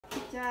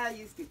teacher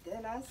used to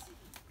tell us,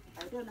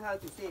 I don't know how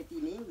to say it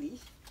in English,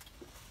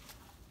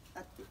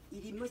 that the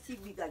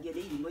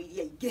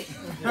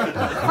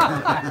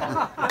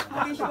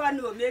foolish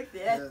one will make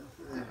the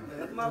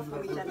more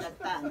foolish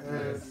understand.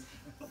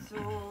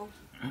 So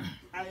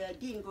I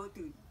didn't go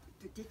to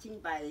teaching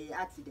by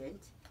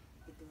accident.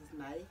 It was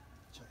my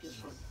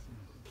passion.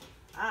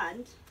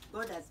 And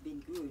God has been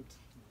good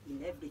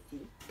in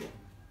everything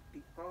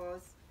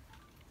because,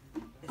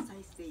 as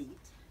I said,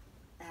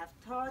 I have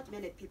taught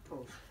many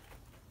people,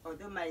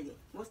 although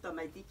most of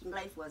my teaching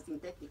life was in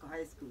technical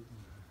high school.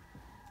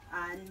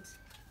 And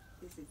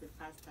this is the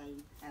first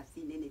time I've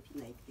seen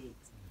anything like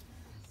this.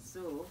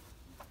 So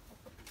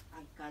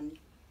I can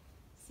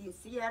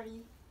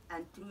sincerely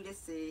and truly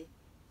say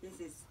this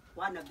is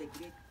one of the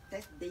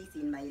greatest days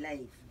in my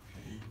life.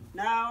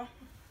 Now,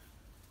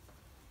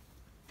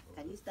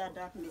 can you stand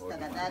up, Mr.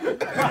 Gadadi?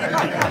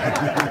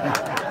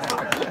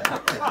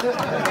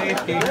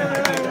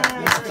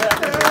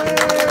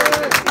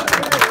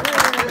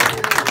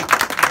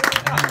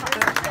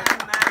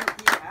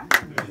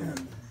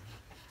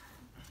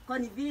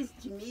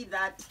 Convinced me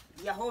that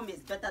your home is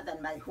better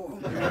than my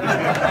home. So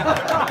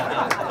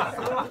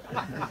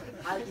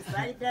I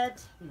decided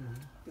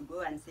to go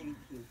and stay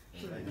with him.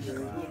 He is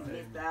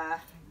Mr.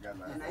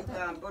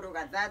 Anaitwa Mboro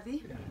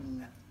Gadadi.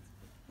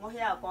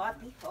 Mohea ako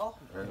wapi? Oh.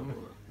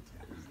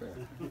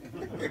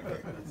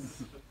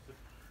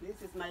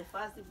 This is my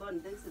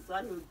firstborn. This is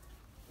one who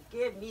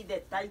gave me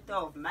the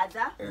title of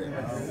mother.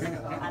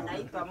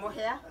 Anaitwa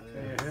Mohea.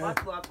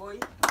 What was boy?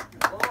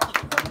 Oh.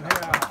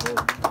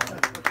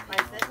 My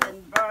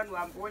second-born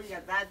Wamboi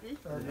Gadadi.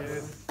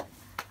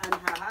 And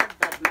her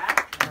husband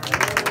Mark.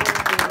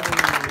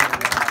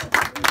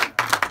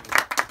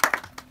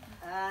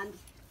 And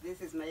this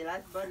is my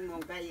last born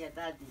Mongai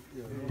Gadadi.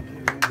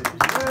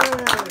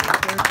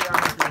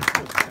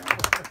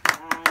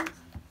 And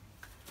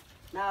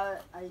now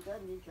I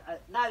don't need to,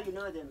 now you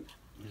know them.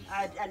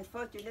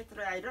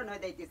 Unfortunately, I don't know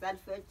that it is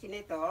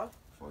unfortunate or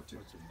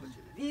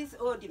these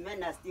old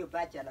men are still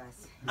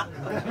bachelors. So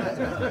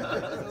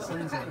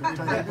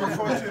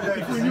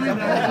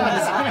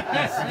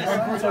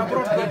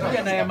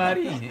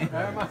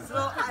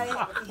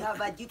I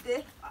have a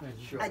duty,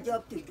 a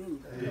job to do.